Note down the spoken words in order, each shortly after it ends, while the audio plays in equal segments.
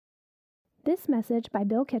This message by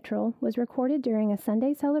Bill Kittrell was recorded during a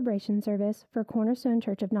Sunday celebration service for Cornerstone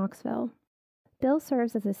Church of Knoxville. Bill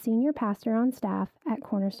serves as a senior pastor on staff at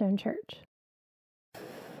Cornerstone Church.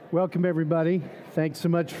 Welcome, everybody. Thanks so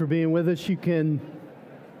much for being with us. You can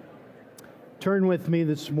turn with me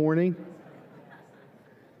this morning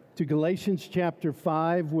to Galatians chapter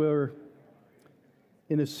 5. We're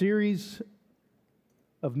in a series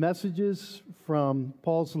of messages from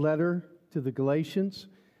Paul's letter to the Galatians.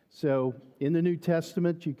 So in the New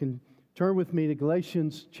Testament, you can turn with me to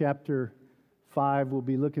Galatians chapter 5. We'll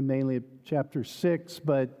be looking mainly at chapter 6.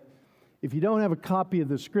 But if you don't have a copy of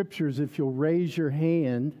the Scriptures, if you'll raise your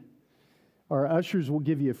hand, our ushers will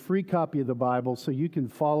give you a free copy of the Bible so you can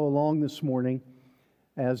follow along this morning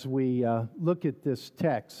as we look at this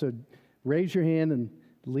text. So raise your hand and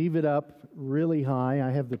leave it up really high.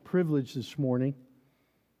 I have the privilege this morning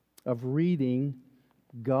of reading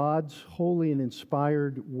God's holy and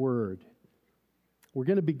inspired Word. We're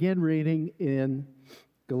going to begin reading in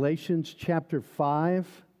Galatians chapter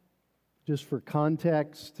 5, just for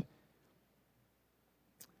context,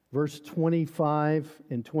 verse 25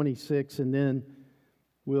 and 26, and then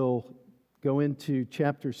we'll go into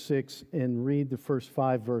chapter 6 and read the first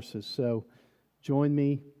 5 verses. So join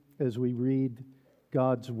me as we read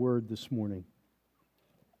God's Word this morning.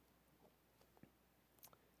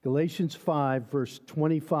 Galatians 5, verse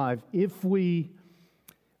 25. If we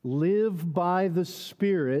live by the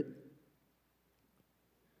Spirit,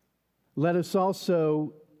 let us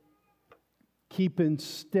also keep in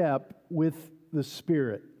step with the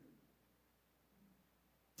Spirit.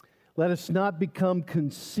 Let us not become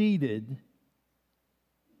conceited,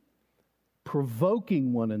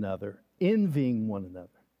 provoking one another, envying one another.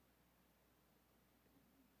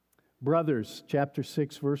 Brothers, chapter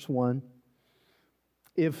 6, verse 1.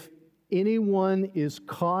 If anyone is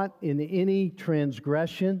caught in any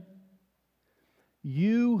transgression,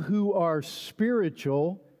 you who are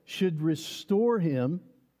spiritual should restore him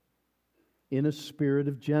in a spirit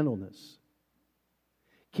of gentleness.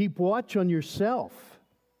 Keep watch on yourself,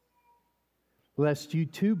 lest you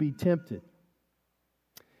too be tempted.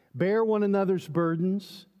 Bear one another's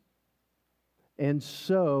burdens, and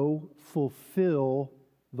so fulfill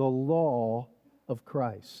the law of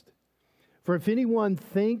Christ. For if anyone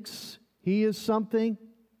thinks he is something,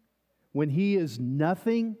 when he is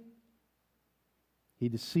nothing, he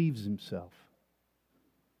deceives himself.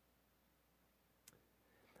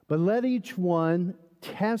 But let each one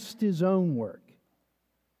test his own work,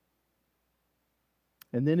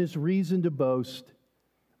 and then his reason to boast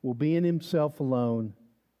will be in himself alone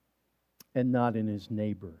and not in his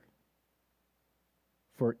neighbor.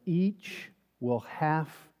 For each will have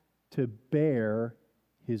to bear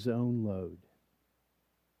his own load.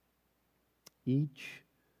 Each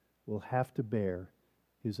will have to bear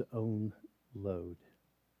his own load.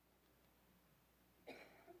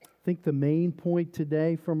 I think the main point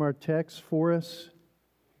today from our text for us,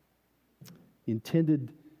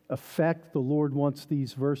 intended effect the Lord wants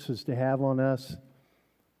these verses to have on us,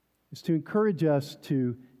 is to encourage us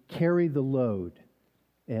to carry the load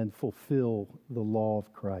and fulfill the law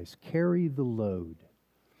of Christ. Carry the load.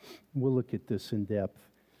 We'll look at this in depth.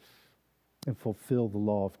 And fulfill the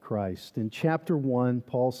law of Christ. In chapter 1,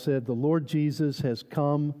 Paul said, the Lord Jesus has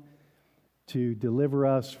come to deliver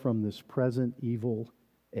us from this present evil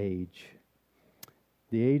age.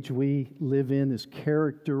 The age we live in is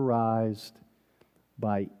characterized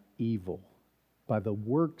by evil, by the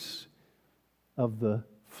works of the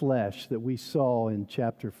flesh that we saw in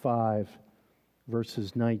chapter 5,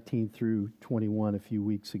 verses 19 through 21 a few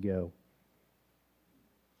weeks ago.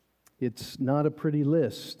 It's not a pretty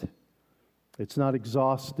list. It's not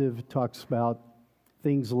exhaustive. It talks about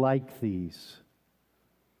things like these.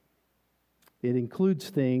 It includes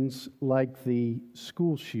things like the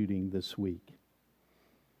school shooting this week.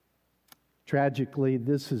 Tragically,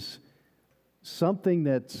 this is something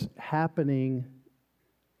that's happening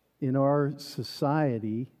in our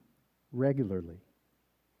society regularly.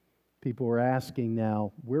 People are asking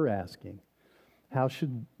now, we're asking, how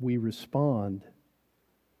should we respond?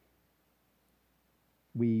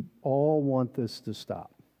 We all want this to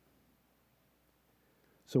stop.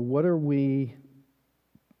 So what are we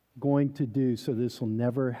going to do so this will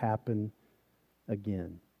never happen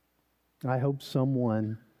again? I hope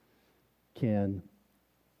someone can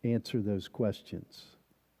answer those questions.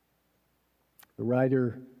 The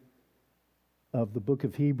writer of the book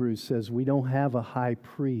of Hebrews says we don't have a high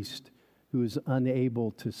priest who is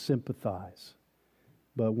unable to sympathize,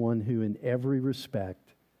 but one who in every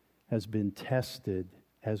respect has been tested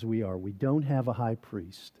as we are. We don't have a high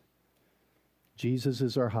priest. Jesus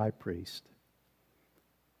is our high priest.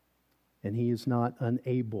 and he is not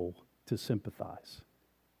unable to sympathize.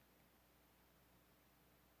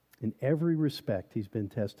 In every respect, he's been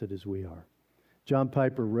tested as we are. John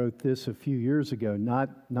Piper wrote this a few years ago,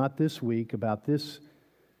 not this week about this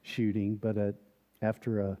shooting, but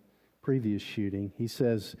after a previous shooting. He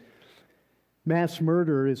says, mass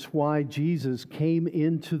murder is why Jesus came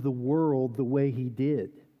into the world the way he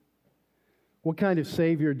did. What kind of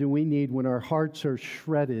Savior do we need when our hearts are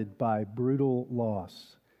shredded by brutal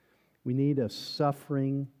loss? We need a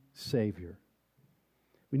suffering Savior.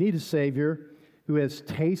 We need a Savior who has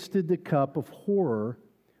tasted the cup of horror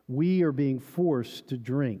we are being forced to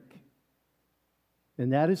drink.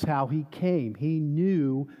 And that is how he came. He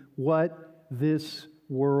knew what this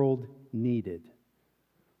world needed.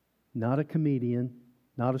 Not a comedian,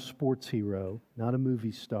 not a sports hero, not a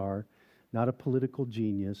movie star, not a political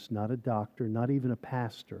genius, not a doctor, not even a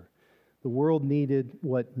pastor. The world needed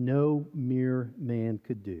what no mere man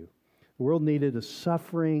could do. The world needed a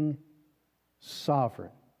suffering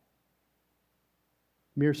sovereign.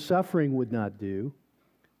 Mere suffering would not do.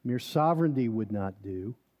 Mere sovereignty would not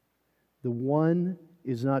do. The one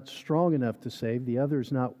is not strong enough to save. The other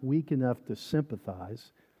is not weak enough to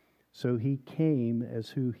sympathize. So he came as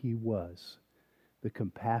who he was, the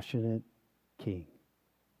compassionate king,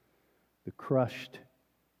 the crushed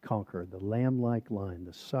conqueror, the lamb-like lion,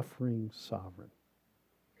 the suffering sovereign.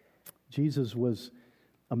 Jesus was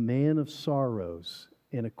a man of sorrows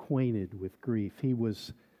and acquainted with grief. He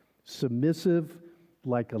was submissive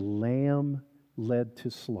like a lamb led to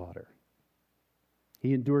slaughter.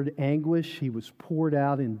 He endured anguish. He was poured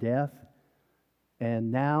out in death.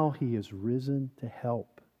 And now he is risen to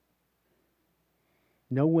help.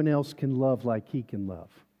 No one else can love like he can love.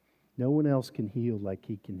 No one else can heal like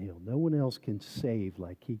he can heal. No one else can save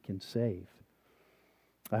like he can save.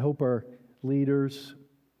 I hope our leaders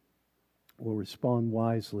will respond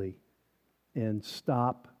wisely and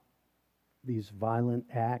stop these violent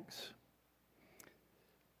acts.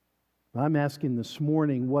 I'm asking this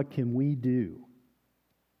morning, what can we do?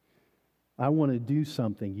 I want to do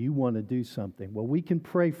something. You want to do something. Well, we can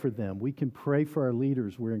pray for them. We can pray for our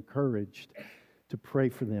leaders. We're encouraged to pray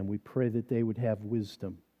for them. We pray that they would have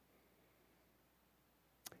wisdom.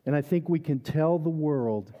 And I think we can tell the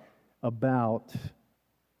world about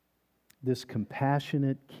this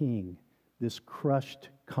compassionate king, this crushed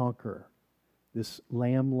conqueror, this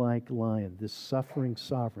lamb-like lion, this suffering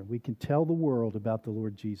sovereign. We can tell the world about the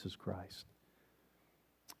Lord Jesus Christ,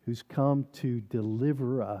 who's come to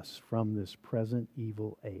deliver us from this present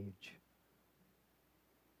evil age.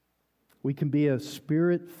 We can be a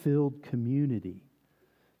Spirit-filled community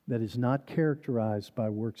that is not characterized by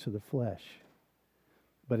works of the flesh,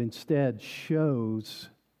 but instead shows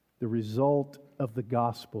the result of the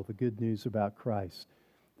gospel, the good news about Christ,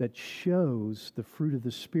 that shows the fruit of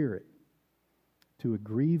the Spirit to a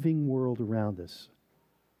grieving world around us.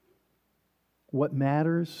 What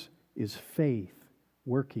matters is faith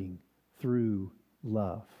working through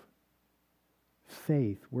love.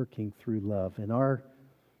 Faith working through love. And our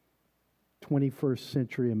 21st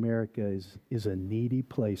century America is a needy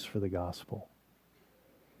place for the gospel.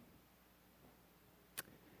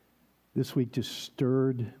 This week just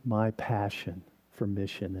stirred my passion for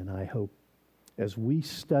mission, and I hope as we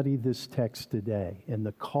study this text today and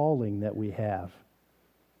the calling that we have,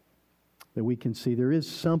 that we can see there is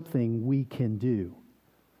something we can do.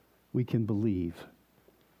 We can believe.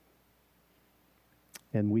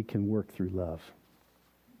 And we can work through love.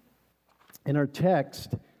 In our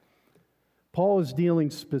text, Paul is dealing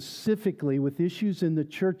specifically with issues in the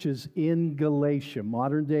churches in Galatia,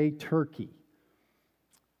 modern-day Turkey,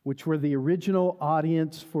 which were the original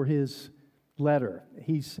audience for his letter.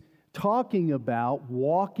 He's talking about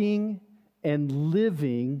walking and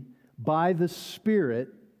living by the Spirit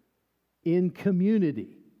in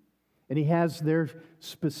community. And he has their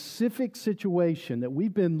specific situation that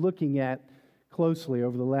we've been looking at closely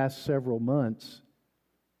over the last several months.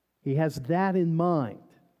 He has that in mind.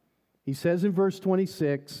 He says in verse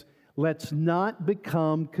 26, let's not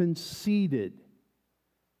become conceited,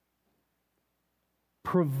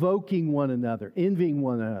 provoking one another, envying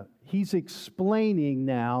one another. He's explaining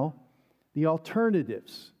now the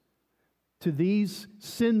alternatives to these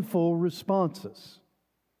sinful responses.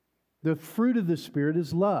 The fruit of the Spirit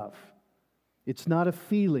is love. It's not a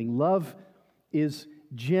feeling. Love is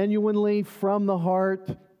genuinely from the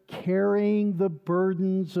heart, carrying the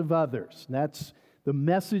burdens of others. And that's the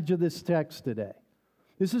message of this text today.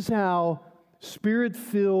 This is how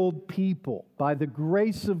Spirit-filled people, by the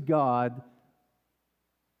grace of God,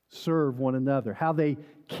 serve one another. How they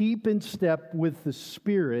keep in step with the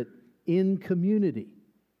Spirit in community.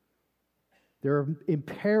 There are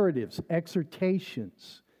imperatives,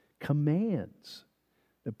 exhortations, commands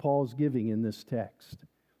that Paul is giving in this text.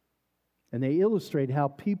 And they illustrate how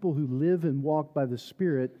people who live and walk by the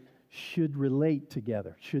Spirit should relate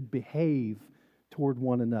together, should behave toward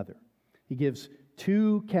one another. He gives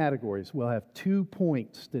two categories. We'll have 2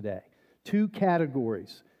 points today. 2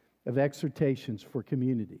 categories of exhortations for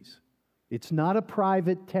communities. It's not a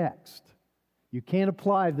private text. You can't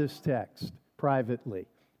apply this text privately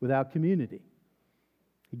without community.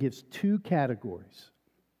 He gives 2 categories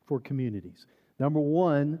for communities. Number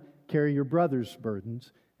 1, carry your brother's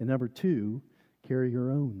burdens. And number 2, carry your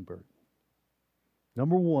own burden.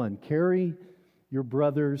 Number 1, carry your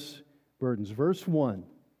brother's burdens. Verse 1,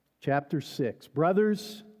 chapter 6.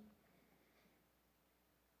 Brothers,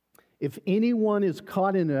 if anyone is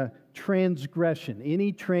caught in a transgression,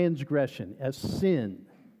 any transgression, a sin,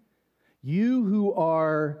 you who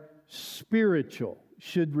are spiritual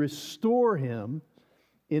should restore him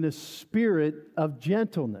in a spirit of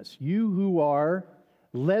gentleness. You who are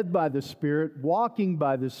led by the Spirit, walking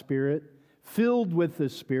by the Spirit, filled with the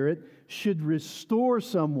Spirit, should restore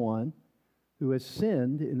someone who has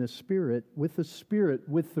sinned in a spirit, with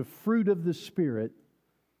the fruit of the Spirit,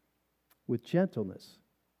 with gentleness.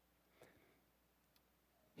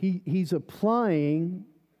 He's applying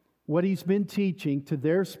what he's been teaching to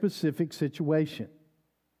their specific situation.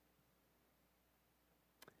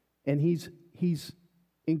 And he's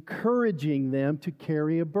encouraging them to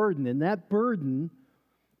carry a burden. And that burden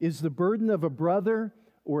is the burden of a brother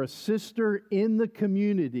or a sister in the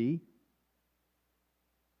community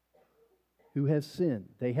who has sinned.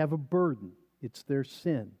 They have a burden. It's their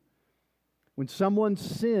sin. When someone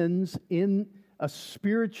sins in a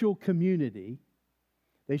spiritual community,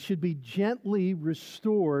 they should be gently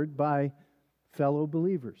restored by fellow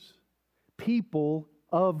believers. People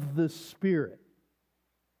of the Spirit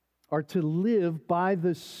are to live by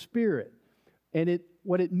the Spirit. And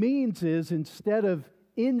what it means is, instead of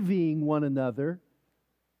envying one another,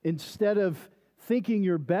 instead of thinking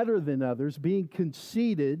you're better than others, being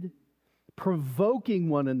conceited, provoking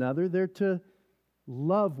one another, they're to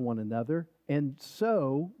love one another, and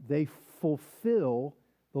so they fulfill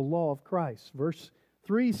the law of Christ. Verse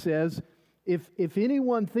 3 says, if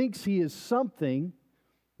anyone thinks he is something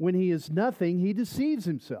when he is nothing, he deceives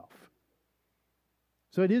himself.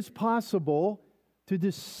 So it is possible to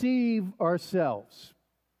deceive ourselves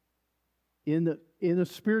in a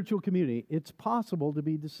spiritual community. It's possible to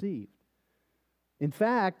be deceived. In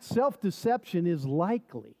fact, self-deception is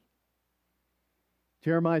likely.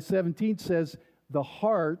 Jeremiah 17 says, the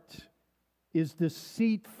heart is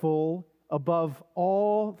deceitful above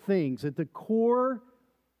all things. At the core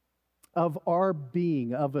of our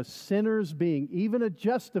being, of a sinner's being, even a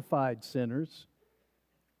justified sinner's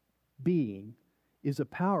being, is a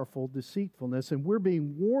powerful deceitfulness, and we're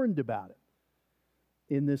being warned about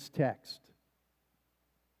it in this text.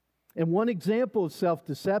 And one example of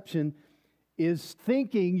self-deception is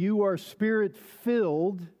thinking you are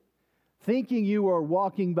Spirit-filled, thinking you are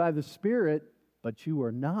walking by the Spirit, but you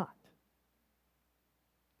are not.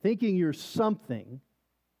 Thinking you're something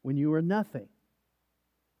when you are nothing.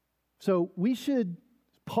 So we should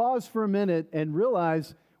pause for a minute and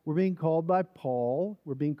realize we're being called by Paul,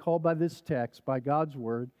 we're being called by this text, by God's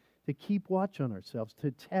Word, to keep watch on ourselves, to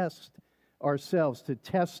test ourselves, to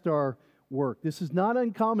test our work. This is not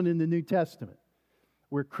uncommon in the New Testament,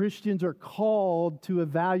 where Christians are called to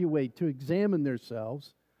evaluate, to examine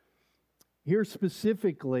themselves. Here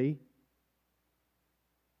specifically,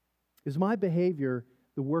 is my behavior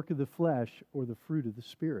the work of the flesh or the fruit of the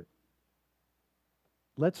Spirit?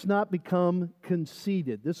 Let's not become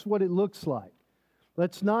conceited. This is what it looks like.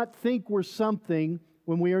 Let's not think we're something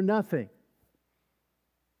when we are nothing.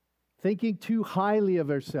 Thinking too highly of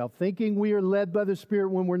ourselves. Thinking we are led by the Spirit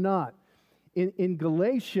when we're not. In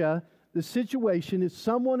Galatia, the situation is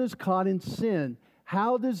someone is caught in sin.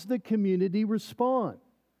 How does the community respond?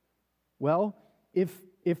 Well, if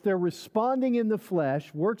they're responding in the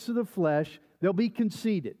flesh, works of the flesh, they'll be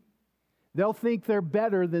conceited. They'll think they're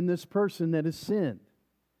better than this person that has sinned.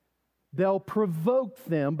 They'll provoke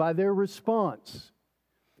them by their response.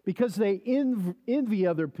 Because they envy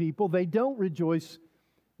other people, they don't rejoice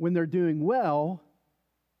when they're doing well,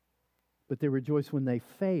 but they rejoice when they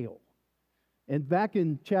fail. And back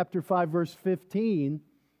in chapter 5, verse 15,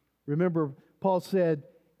 remember Paul said,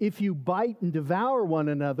 if you bite and devour one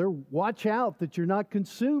another, watch out that you're not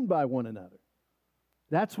consumed by one another.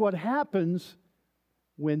 That's what happens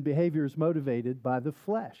when behavior is motivated by the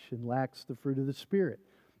flesh and lacks the fruit of the Spirit.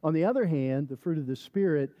 On the other hand, the fruit of the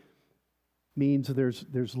Spirit means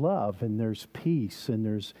there's love and there's peace and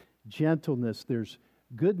there's gentleness, there's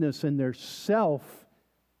goodness and their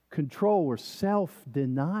self-control or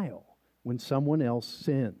self-denial when someone else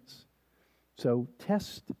sins. So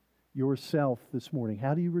test yourself this morning.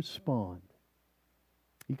 How do you respond?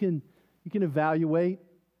 You can evaluate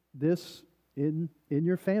this in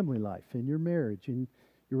your family life, in your marriage, in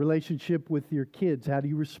your relationship with your kids. How do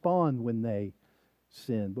you respond when they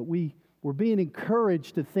sin? But we're being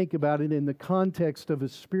encouraged to think about it in the context of a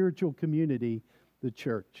spiritual community, the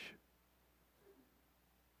church.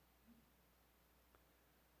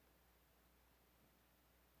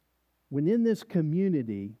 When in this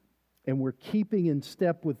community, and we're keeping in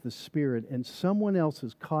step with the Spirit, and someone else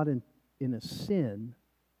is caught in a sin,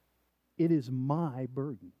 it is my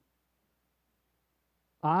burden.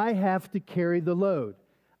 I have to carry the load.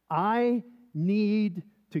 I need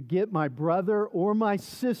to get my brother or my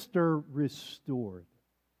sister restored.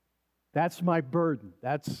 That's my burden.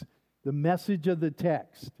 That's the message of the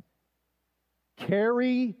text.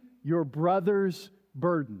 Carry your brother's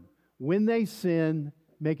burden. When they sin,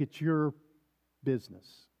 make it your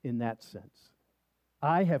business in that sense.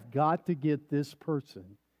 I have got to get this person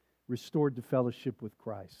restored to fellowship with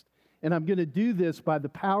Christ. And I'm going to do this by the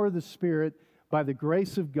power of the Spirit, by the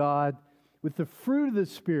grace of God, with the fruit of the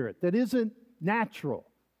Spirit that isn't natural,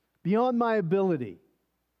 beyond my ability,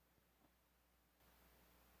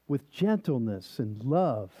 with gentleness and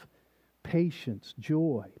love, patience,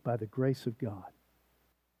 joy, by the grace of God.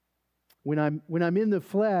 When I'm in the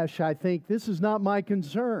flesh, I think this is not my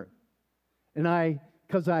concern. And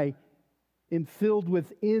because I am filled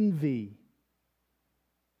with envy,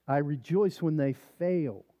 I rejoice when they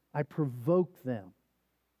fail. I provoke them.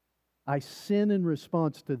 I sin in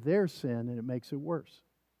response to their sin, and it makes it worse.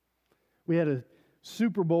 We had a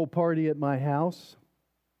Super Bowl party at my house.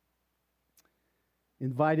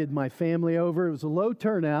 Invited my family over. It was a low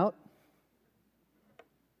turnout.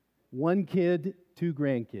 1 kid, 2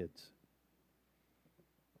 grandkids.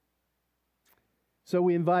 So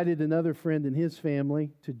we invited another friend and his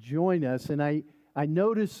family to join us, and I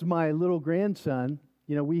noticed my little grandson.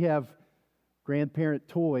 You know, we have grandparent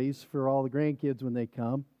toys for all the grandkids when they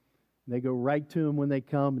come. They go right to them when they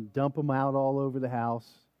come and dump them out all over the house.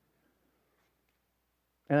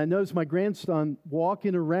 And I noticed my grandson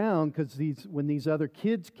walking around when these other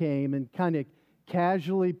kids came and kind of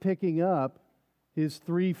casually picking up his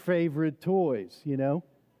 3 favorite toys, you know,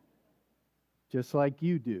 just like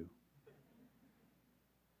you do.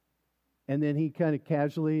 And then he kind of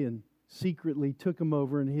casually and secretly took them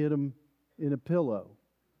over and hid them in a pillow,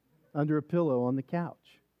 under a pillow on the couch.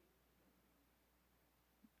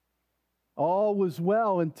 All was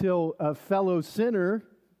well until a fellow sinner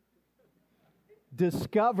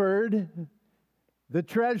discovered the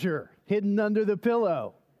treasure hidden under the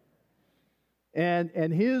pillow.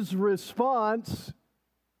 And his response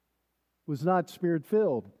was not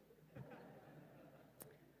Spirit-filled.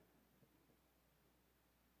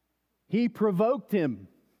 He provoked him.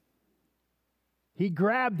 He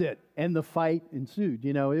grabbed it, and the fight ensued.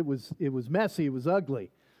 You know, it was messy, it was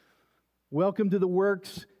ugly. Welcome to the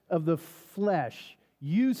works of the flesh.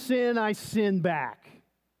 You sin, I sin back.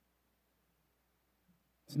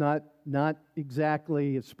 It's not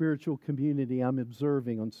exactly a spiritual community I'm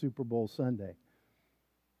observing on Super Bowl Sunday.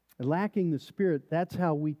 And lacking the Spirit, that's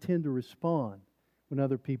how we tend to respond when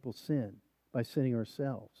other people sin, by sinning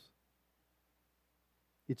ourselves.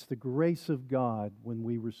 It's the grace of God when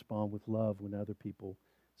we respond with love when other people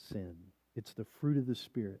sin. It's the fruit of the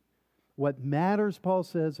Spirit. What matters, Paul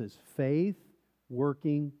says, is faith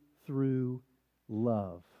working through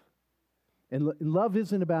love. And love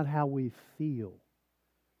isn't about how we feel.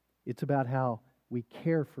 It's about how we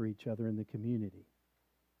care for each other in the community.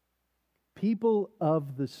 People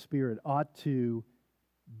of the Spirit ought to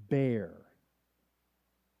bear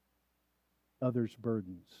others'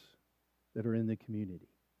 burdens that are in the community.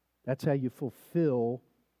 That's how you fulfill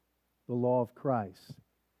the law of Christ.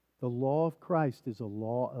 The law of Christ is a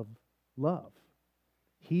law of love.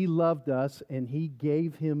 He loved us and He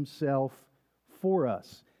gave Himself for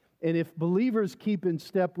us. And if believers keep in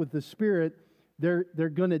step with the Spirit, they're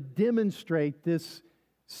going to demonstrate this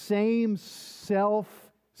same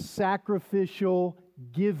self-sacrificial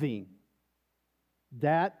giving.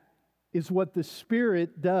 That is what the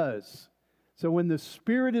Spirit does. So when the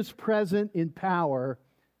Spirit is present in power,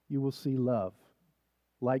 you will see love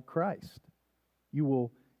like Christ. You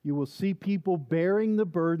will see people bearing the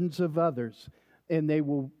burdens of others, and they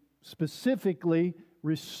will specifically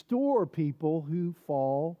restore people who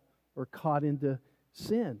fall or caught into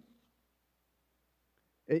sin.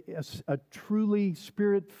 A truly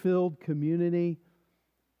Spirit-filled community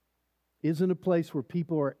isn't a place where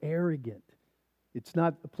people are arrogant It's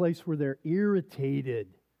not a place where they're irritated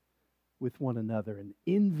with one another and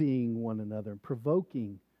envying one another and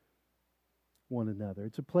provoking one another.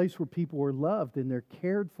 It's a place where people are loved and they're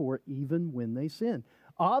cared for even when they sin.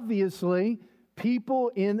 Obviously,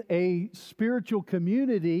 people in a spiritual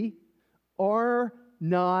community are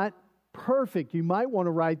not perfect. You might want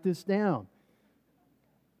to write this down.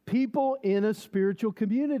 People in a spiritual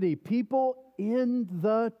community, people in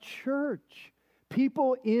the church,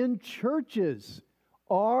 people in churches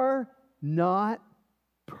are not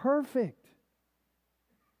perfect.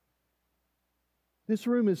 This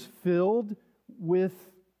room is filled with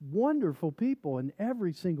wonderful people, and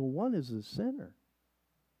every single one is a sinner.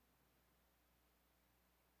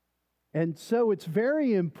 And so it's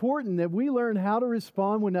very important that we learn how to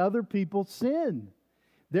respond when other people sin.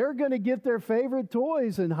 They're going to get their favorite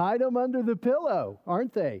toys and hide them under the pillow,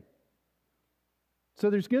 aren't they? So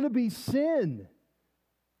there's going to be sin.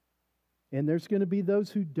 And there's going to be those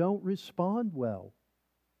who don't respond well.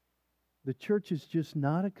 The church is just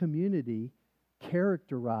not a community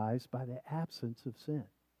characterized by the absence of sin.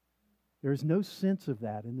 There is no sense of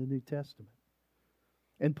that in the New Testament.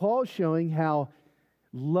 And Paul's showing how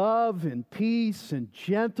love and peace and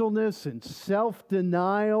gentleness and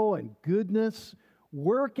self-denial and goodness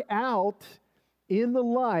work out in the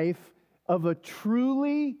life of a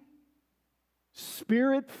truly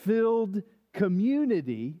Spirit-filled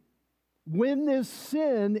community when this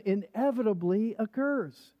sin inevitably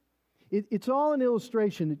occurs. It's all an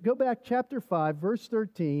illustration. Go back chapter 5, verse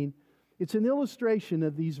 13. It's an illustration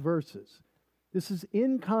of these verses. This is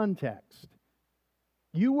in context.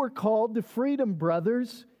 You were called to freedom,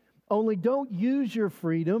 brothers, only don't use your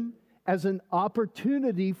freedom as an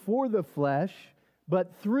opportunity for the flesh,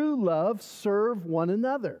 but through love serve one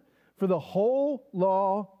another. For the whole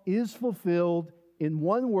law is fulfilled in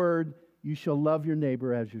one word, you shall love your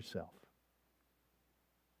neighbor as yourself.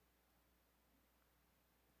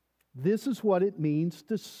 This is what it means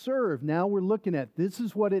to serve. Now we're looking at this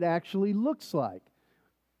is what it actually looks like.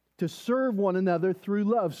 To serve one another through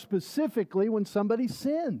love, specifically when somebody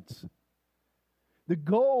sins. The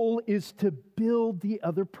goal is to build the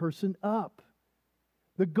other person up.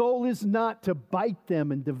 The goal is not to bite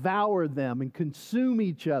them and devour them and consume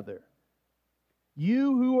each other.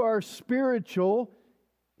 You who are spiritual,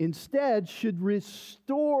 instead, should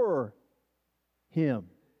restore him.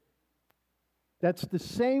 That's the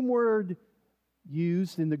same word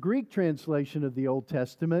used in the Greek translation of the Old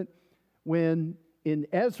Testament when in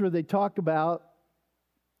Ezra they talk about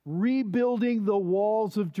rebuilding the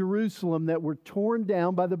walls of Jerusalem that were torn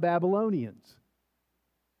down by the Babylonians.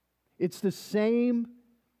 It's the same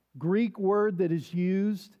Greek word that is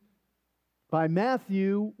used by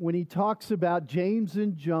Matthew when he talks about James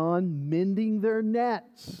and John mending their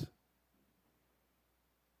nets.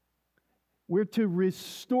 We're to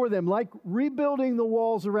restore them, like rebuilding the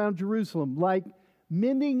walls around Jerusalem, like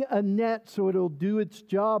mending a net so it'll do its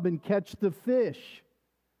job and catch the fish.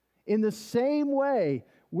 In the same way,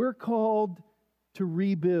 we're called to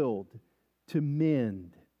rebuild, to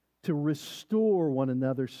mend, to restore one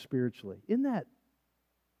another spiritually. Isn't that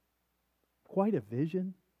quite a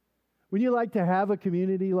vision? Would you like to have a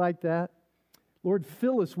community like that? Lord,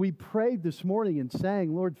 fill us. We prayed this morning and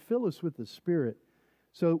sang, Lord, fill us with the Spirit.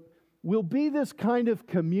 So we'll be this kind of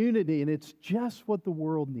community, and it's just what the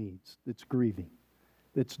world needs. That's grieving,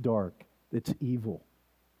 that's dark, that's evil.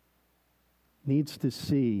 Needs to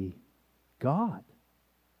see God.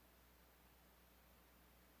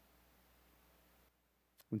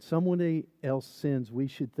 When someone else sins, we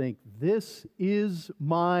should think, this is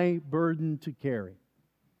my burden to carry.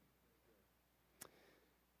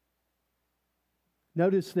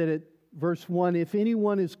 Notice that at verse 1, if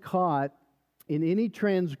anyone is caught in any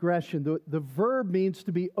transgression, the verb means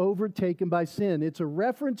to be overtaken by sin. It's a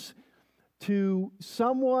reference to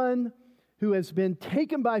someone who has been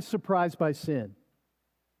taken by surprise by sin.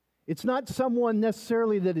 It's not someone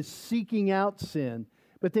necessarily that is seeking out sin,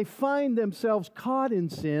 but they find themselves caught in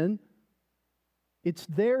sin. It's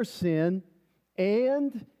their sin,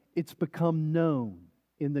 and it's become known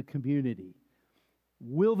in the community.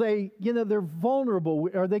 Will they, they're vulnerable.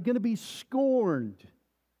 Are they going to be scorned?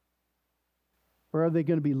 Or are they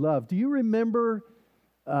going to be loved? Do you remember,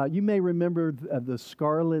 you may remember the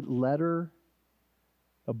Scarlet Letter,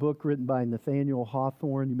 a book written by Nathaniel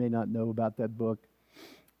Hawthorne. You may not know about that book.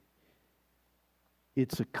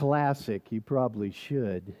 It's a classic. You probably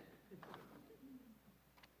should.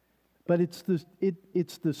 But it's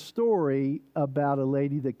the story about a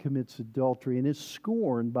lady that commits adultery and is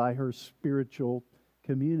scorned by her spiritual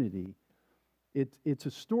community. It's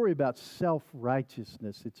a story about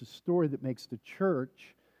self-righteousness. It's a story that makes the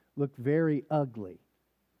church look very ugly.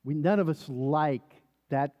 None of us like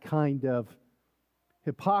that kind of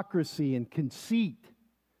hypocrisy and conceit.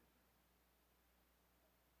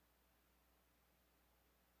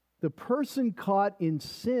 The person caught in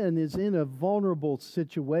sin is in a vulnerable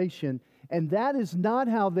situation, and that is not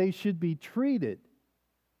how they should be treated.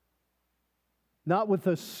 Not with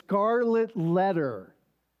a scarlet letter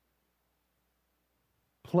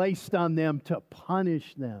placed on them to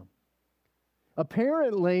punish them.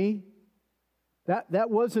 Apparently, that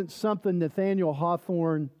wasn't something Nathaniel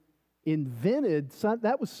Hawthorne invented.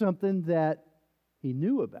 That was something that he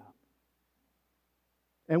knew about.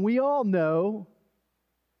 And we all know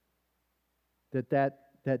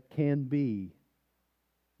that can be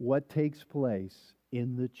what takes place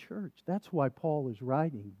in the church. That's why Paul is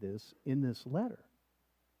writing this in this letter.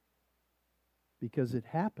 Because it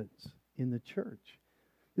happens in the church.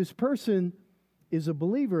 This person is a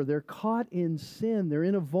believer. They're caught in sin. They're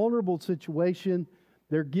in a vulnerable situation.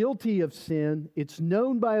 They're guilty of sin. It's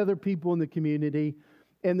known by other people in the community.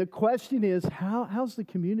 And the question is, how's the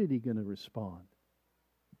community going to respond?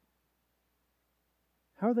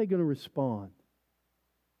 How are they going to respond?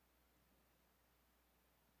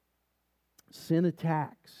 Sin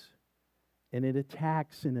attacks, and it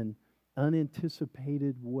attacks in an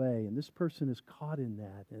unanticipated way. And this person is caught in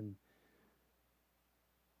that. And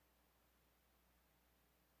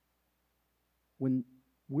when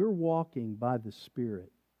we're walking by the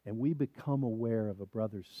Spirit and we become aware of a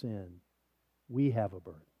brother's sin, we have a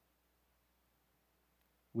burden.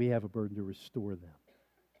 We have a burden to restore them.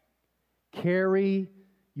 Carry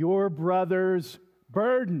your brother's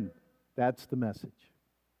burden. That's the message.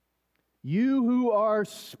 You who are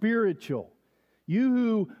spiritual, you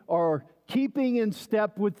who are keeping in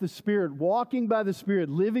step with the Spirit, walking by the Spirit,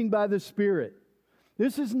 living by the Spirit.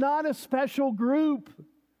 This is not a special group.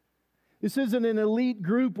 This isn't an elite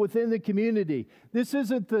group within the community. This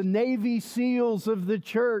isn't the Navy SEALs of the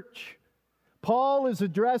church. Paul is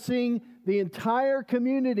addressing the entire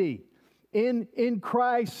community. In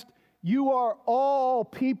Christ, you are all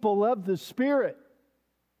people of the Spirit.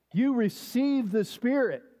 You receive the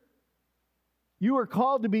Spirit. You are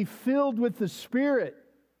called to be filled with the Spirit.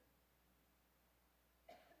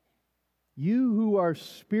 You who are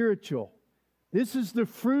spiritual. This is the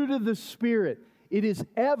fruit of the Spirit. It is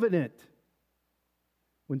evident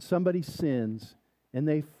when somebody sins and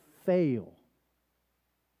they fail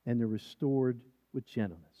and they're restored with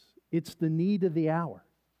gentleness. It's the need of the hour,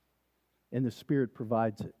 and the Spirit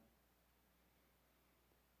provides it.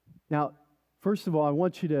 Now, first of all, I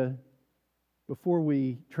want you to, before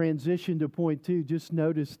we transition to point 2, just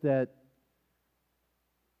notice that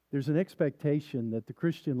there's an expectation that the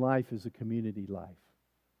Christian life is a community life.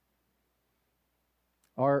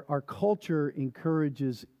 Our culture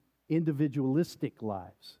encourages individualistic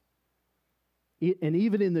lives. And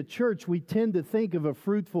even in the church, we tend to think of a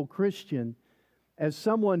fruitful Christian as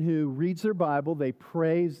someone who reads their Bible, they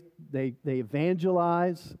praise, they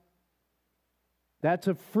evangelize. That's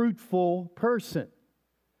a fruitful person.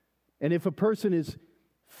 And if a person is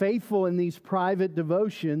faithful in these private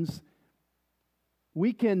devotions,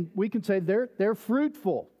 we can say they're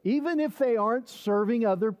fruitful, even if they aren't serving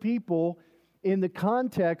other people in the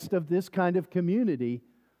context of this kind of community.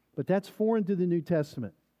 But that's foreign to the New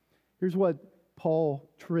Testament. Here's what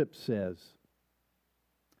Paul Tripp says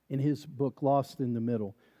in his book, Lost in the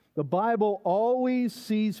Middle. The Bible always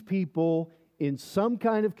sees people in some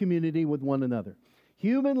kind of community with one another.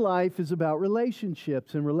 Human life is about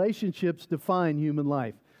relationships, and relationships define human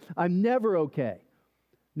life. I'm never okay.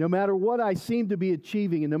 No matter what I seem to be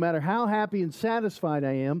achieving, and no matter how happy and satisfied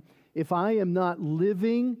I am, if I am not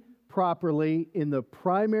living properly in the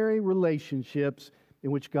primary relationships in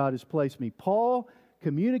which God has placed me. Paul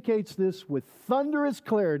communicates this with thunderous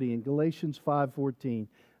clarity in Galatians 5:14.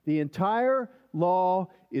 The entire law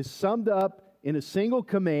is summed up in a single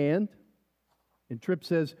command. And Tripp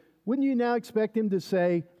says, wouldn't you now expect him to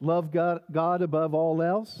say, love God above all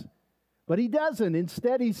else? But he doesn't.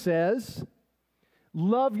 Instead, he says,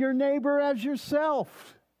 love your neighbor as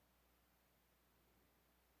yourself.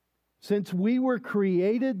 Since we were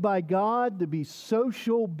created by God to be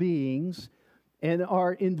social beings and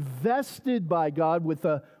are invested by God with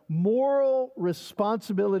a moral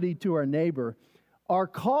responsibility to our neighbor, our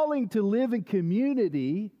calling to live in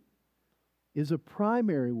community is a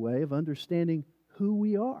primary way of understanding who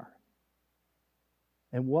we are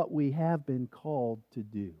and what we have been called to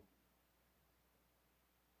do.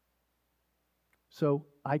 So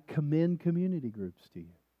I commend community groups to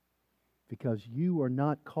you because you are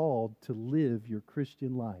not called to live your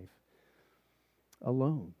Christian life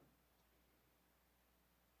alone.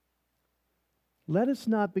 Let us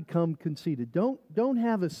not become conceited. Don't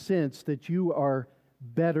have a sense that you are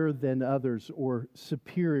better than others or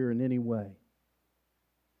superior in any way.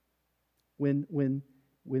 When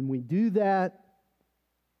we do that,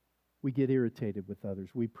 we get irritated with others.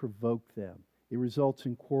 We provoke them. It results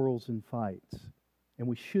in quarrels and fights. And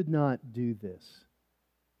we should not do this.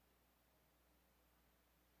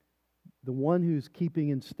 The one who's keeping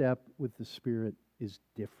in step with the Spirit is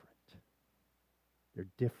different. They're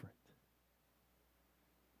different.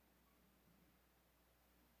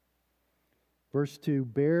 Verse 2,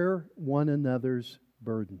 bear one another's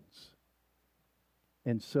burdens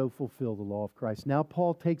and so fulfill the law of Christ. Now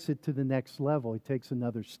Paul takes it to the next level. He takes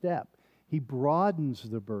another step. He broadens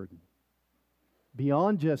the burden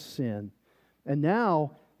beyond just sin. And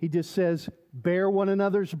now he just says, bear one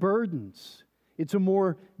another's burdens. It's a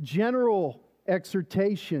more general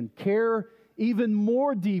exhortation. Care even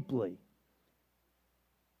more deeply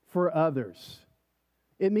for others.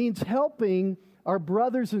 It means helping our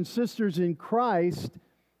brothers and sisters in Christ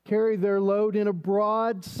carry their load in a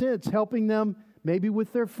broad sense, helping them maybe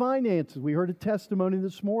with their finances. We heard a testimony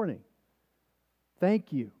this morning.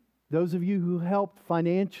 Thank you, those of you who helped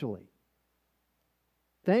financially.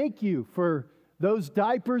 Thank you for those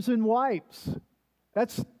diapers and wipes.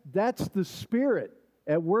 That's the Spirit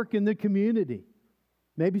at work in the community.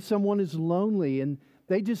 Maybe someone is lonely and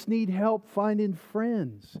they just need help finding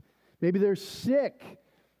friends. Maybe they're sick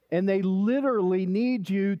and they literally need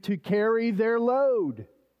you to carry their load.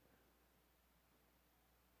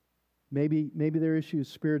 Maybe their issue is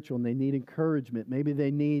spiritual and they need encouragement. Maybe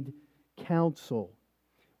they need counsel.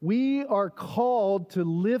 We are called to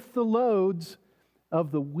lift the loads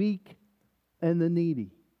of the weak and the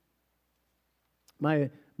needy. My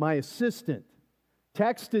assistant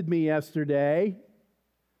texted me yesterday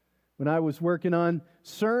when I was working on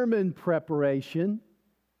sermon preparation.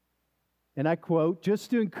 And I quote, just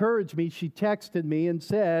to encourage me, she texted me and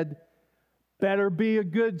said, better be a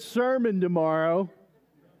good sermon tomorrow.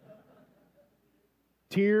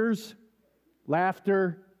 Tears,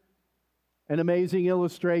 laughter, an amazing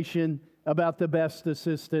illustration about the best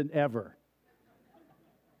assistant ever.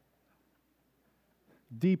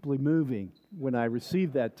 Deeply moving when I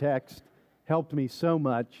received that text. Helped me so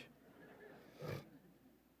much.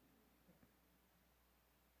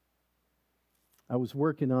 I was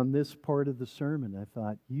working on this part of the sermon. I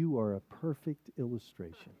thought, you are a perfect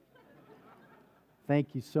illustration.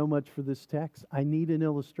 Thank you so much for this text. I need an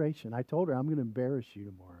illustration. I told her, I'm going to embarrass you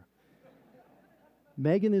tomorrow.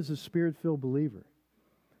 Megan is a Spirit-filled believer.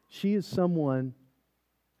 She is someone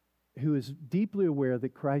who is deeply aware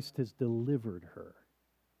that Christ has delivered her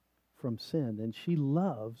from sin, and she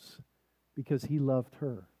loves because He loved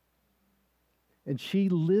her. And she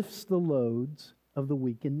lifts the loads of the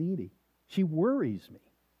weak and needy. She worries me.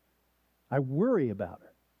 I worry about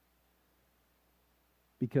her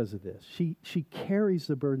because of this. She carries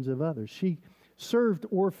the burdens of others. She served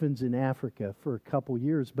orphans in Africa for a couple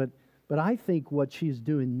years, but I think what she's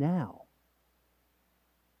doing now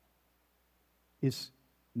is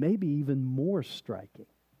maybe even more striking.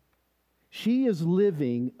 She is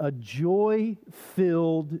living a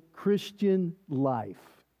joy-filled Christian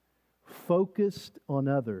life, focused on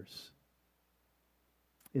others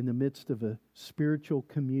in the midst of a spiritual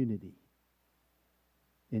community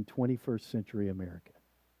in 21st century America.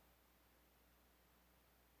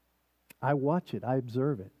 I watch it. I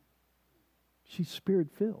observe it. She's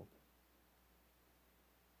Spirit-filled.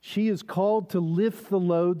 She is called to lift the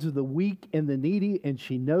loads of the weak and the needy, and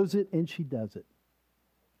she knows it and she does it.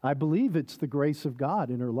 I believe it's the grace of God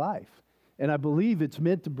in her life, and I believe it's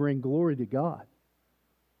meant to bring glory to God.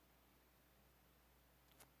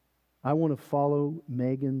 I want to follow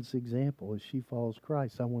Megan's example as she follows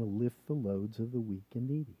Christ. I want to lift the loads of the weak and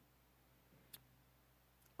needy.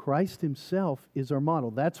 Christ Himself is our model.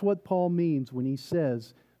 That's what Paul means when he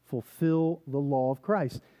says, fulfill the law of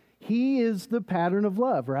Christ. He is the pattern of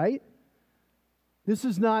love, right? This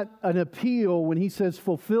is not an appeal when he says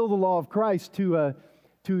fulfill the law of Christ to a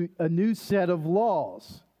new set of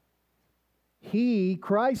laws.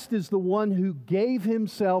 Christ is the one who gave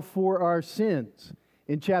Himself for our sins.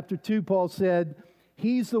 In chapter 2, Paul said,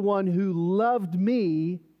 He's the one who loved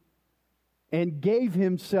me and gave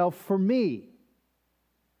Himself for me.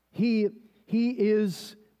 He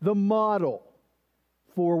is the model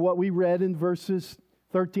for what we read in verses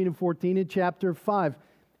 13 and 14 in chapter 5.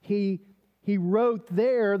 He wrote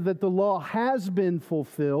there that the law has been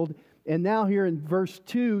fulfilled. And now here in verse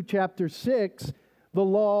 2, chapter 6, the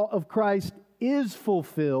law of Christ is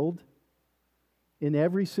fulfilled in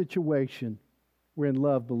every situation where in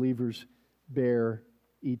love believers bear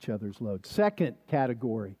each other's load. Second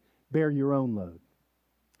category, bear your own load.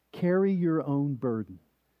 Carry your own burden.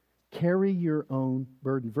 Carry your own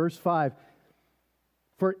burden. Verse 5,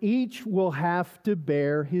 for each will have to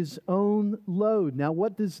bear his own load. Now,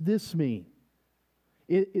 what does this mean?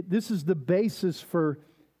 This is the basis for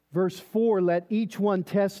verse 4, let each one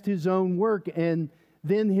test his own work, and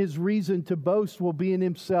then his reason to boast will be in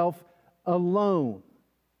himself alone.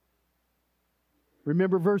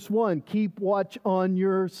 Remember verse 1, keep watch on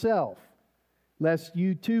yourself, lest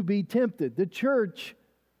you too be tempted. The church,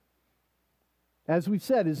 as we've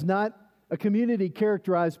said, is not a community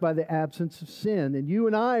characterized by the absence of sin. And you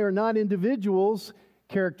and I are not individuals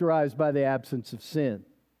characterized by the absence of sin.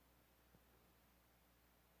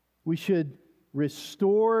 We should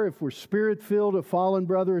restore, if we're spirit-filled, a fallen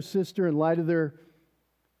brother or sister in light of their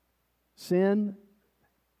sin,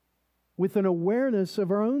 with an awareness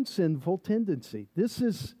of our own sinful tendency. This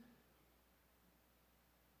is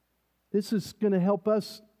going to help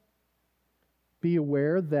us be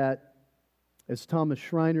aware that, as Thomas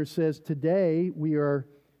Schreiner says, today we are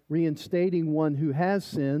reinstating one who has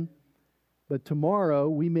sinned, but tomorrow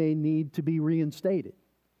we may need to be reinstated.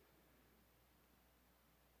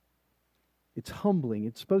 It's humbling.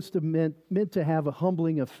 It's supposed to meant to have a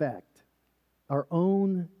humbling effect. Our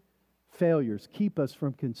own failures keep us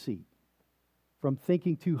from conceit, from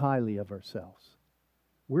thinking too highly of ourselves.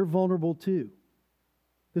 We're vulnerable too.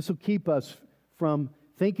 This will keep us from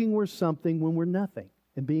thinking we're something when we're nothing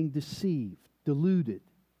and being deceived, deluded.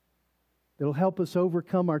 It'll help us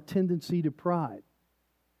overcome our tendency to pride.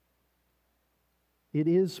 It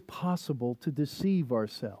is possible to deceive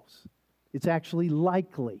ourselves. It's actually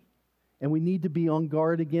likely, and we need to be on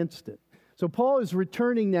guard against it. So Paul is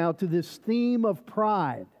returning now to this theme of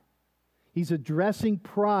pride. He's addressing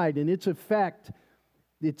pride and its effect,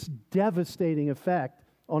 its devastating effect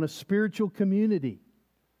on a spiritual community.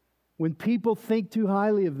 When people think too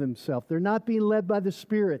highly of themselves, they're not being led by the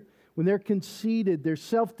Spirit. When they're conceited, they're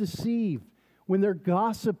self-deceived. When they're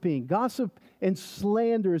gossiping, gossip and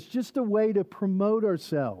slander is just a way to promote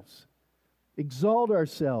ourselves, exalt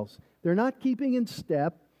ourselves. They're not keeping in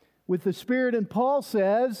step with the Spirit. And Paul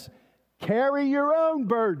says, carry your own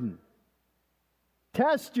burden.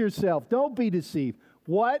 Test yourself. Don't be deceived.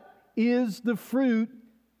 What is the fruit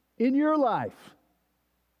in your life?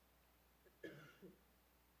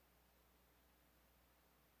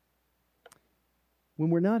 When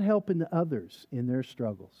we're not helping others in their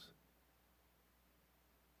struggles,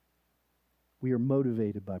 we are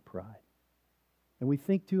motivated by pride. And we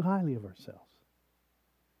think too highly of ourselves.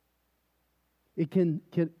 It can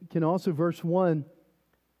also, verse 1,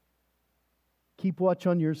 keep watch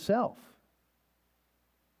on yourself,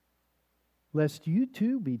 lest you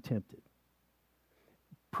too be tempted.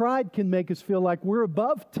 Pride can make us feel like we're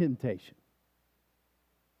above temptation.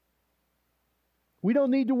 We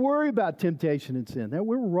don't need to worry about temptation and sin.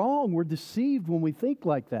 We're wrong. We're deceived when we think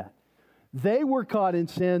like that. They were caught in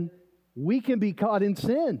sin. We can be caught in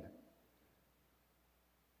sin.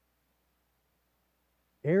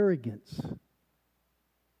 Arrogance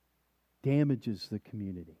damages the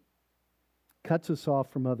community, cuts us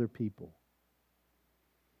off from other people.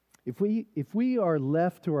 If we are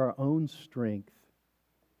left to our own strength,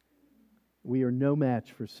 we are no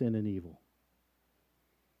match for sin and evil.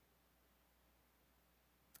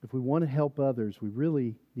 If we want to help others, we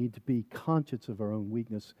really need to be conscious of our own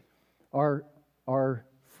weakness. Our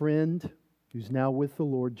friend, who's now with the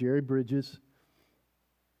Lord, Jerry Bridges,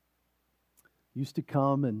 used to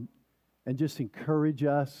come and just encourage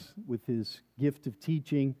us with his gift of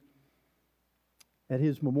teaching. At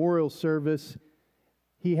his memorial service,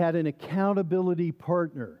 he had an accountability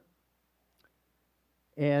partner.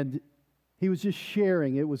 And he was just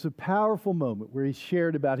sharing. It was a powerful moment where he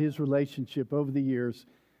shared about his relationship over the years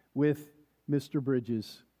with Mr.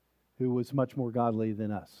 Bridges, who was much more godly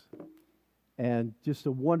than us. And just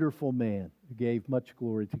a wonderful man who gave much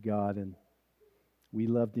glory to God, and we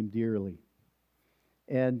loved him dearly.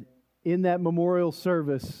 And in that memorial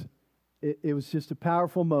service, it was just a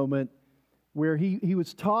powerful moment where he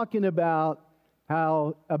was talking about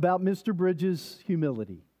Mr. Bridges'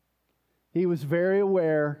 humility. He was very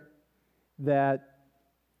aware that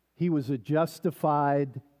he was a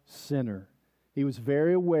justified sinner. He was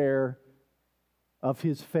very aware of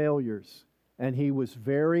his failures, and he was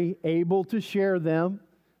very able to share them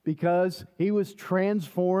because he was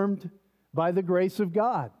transformed by the grace of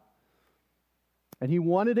God. And he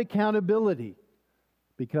wanted accountability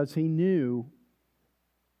because he knew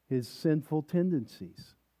his sinful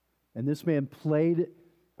tendencies. And this man played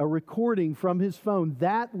a recording from his phone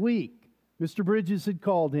that week. Mr. Bridges had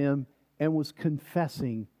called him and was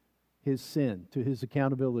confessing his sin to his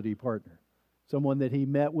accountability partner. someone that he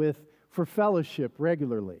met with for fellowship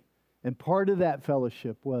regularly. And part of that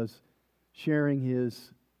fellowship was sharing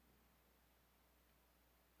his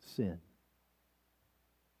sin.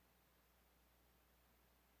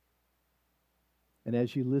 And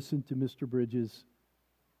as you listened to Mr. Bridges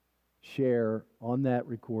share on that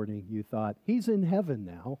recording, you thought, he's in heaven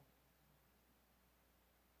now.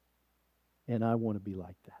 And I want to be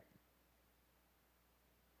like that.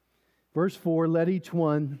 Verse 4, let each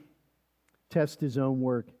one test his own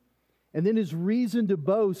work. And then his reason to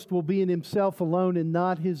boast will be in himself alone and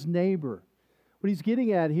not his neighbor. What he's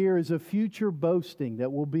getting at here is a future boasting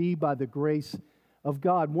that will be by the grace of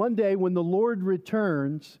God. One day when the Lord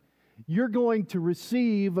returns, you're going to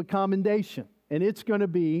receive a commendation. And it's going to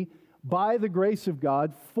be by the grace of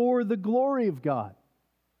God for the glory of God.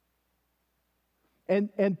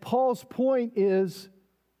 And Paul's point is,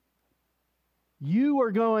 you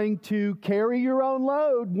are going to carry your own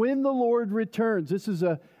load when the Lord returns. This is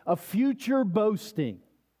a future boasting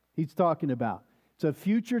he's talking about. It's a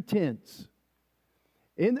future tense.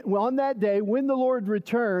 On that day, when the Lord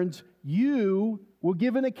returns, you will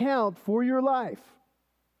give an account for your life.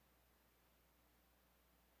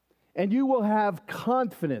 And you will have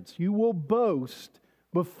confidence. You will boast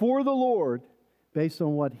before the Lord based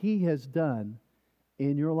on what He has done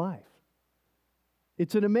in your life.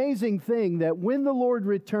 It's an amazing thing that when the Lord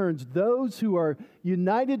returns, those who are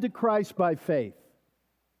united to Christ by faith,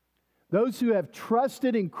 those who have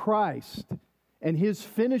trusted in Christ and His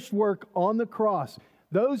finished work on the cross,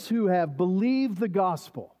 those who have believed the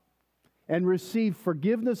gospel and received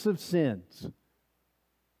forgiveness of sins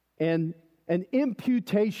and an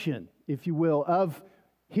imputation, if you will, of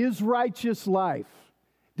His righteous life,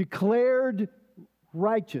 declared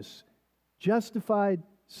righteous, justified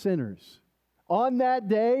sinners. On that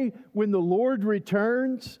day, when the Lord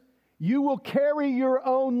returns, you will carry your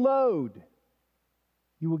own load.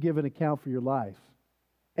 You will give an account for your life,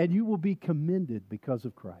 and you will be commended because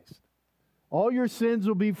of Christ. All your sins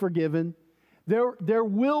will be forgiven. There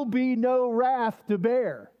will be no wrath to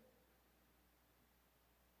bear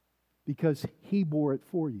because He bore it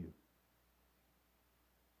for you.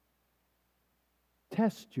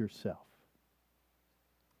 Test yourself.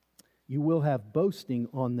 You will have boasting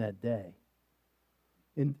on that day.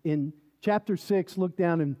 In chapter 6, look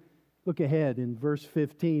down and look ahead in verse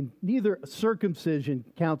 15. Neither circumcision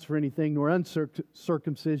counts for anything, nor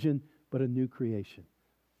uncircumcision, but a new creation.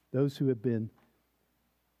 Those who have been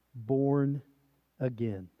born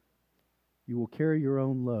again. You will carry your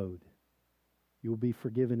own load. You will be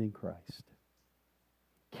forgiven in Christ.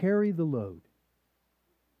 Carry the load.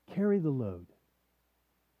 Carry the load.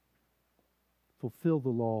 Fulfill the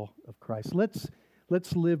law of Christ. Let's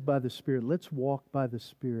live by the Spirit. Let's walk by the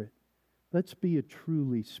Spirit. Let's be a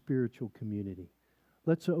truly spiritual community.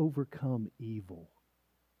 Let's overcome evil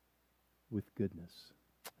with goodness.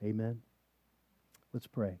 Amen. Let's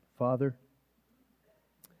pray. Father,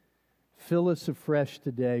 fill us afresh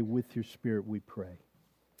today with your Spirit, we pray.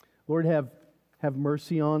 Lord, have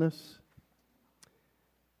mercy on us.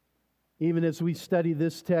 Even as we study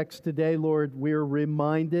this text today, Lord, we're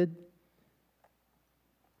reminded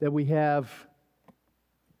that we have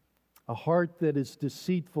a heart that is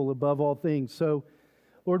deceitful above all things. So,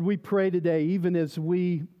 Lord, we pray today, even as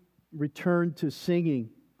we return to singing,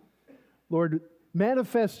 Lord,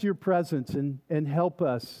 manifest your presence and help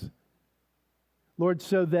us, Lord,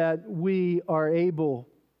 so that we are able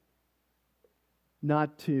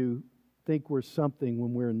not to think we're something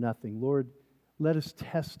when we're nothing. Lord, let us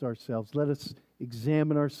test ourselves. Let us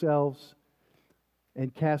examine ourselves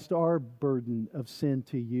and cast our burden of sin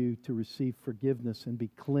to you to receive forgiveness and be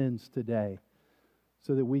cleansed today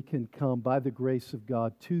so that we can come by the grace of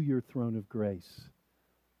God to your throne of grace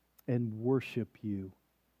and worship you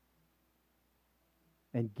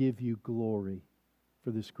and give you glory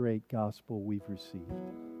for this great gospel we've received.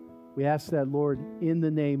 We ask that, Lord, in the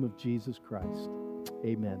name of Jesus Christ.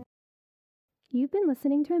 Amen. You've been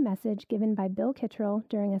listening to a message given by Bill Kittrell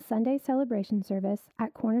during a Sunday celebration service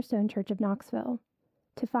at Cornerstone Church of Knoxville.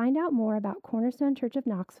 To find out more about Cornerstone Church of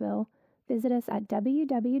Knoxville, visit us at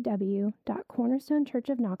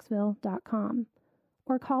www.cornerstonechurchofknoxville.com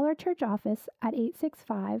or call our church office at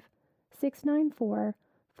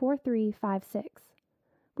 865-694-4356.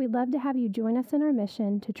 We'd love to have you join us in our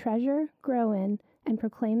mission to treasure, grow in, and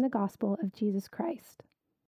proclaim the gospel of Jesus Christ.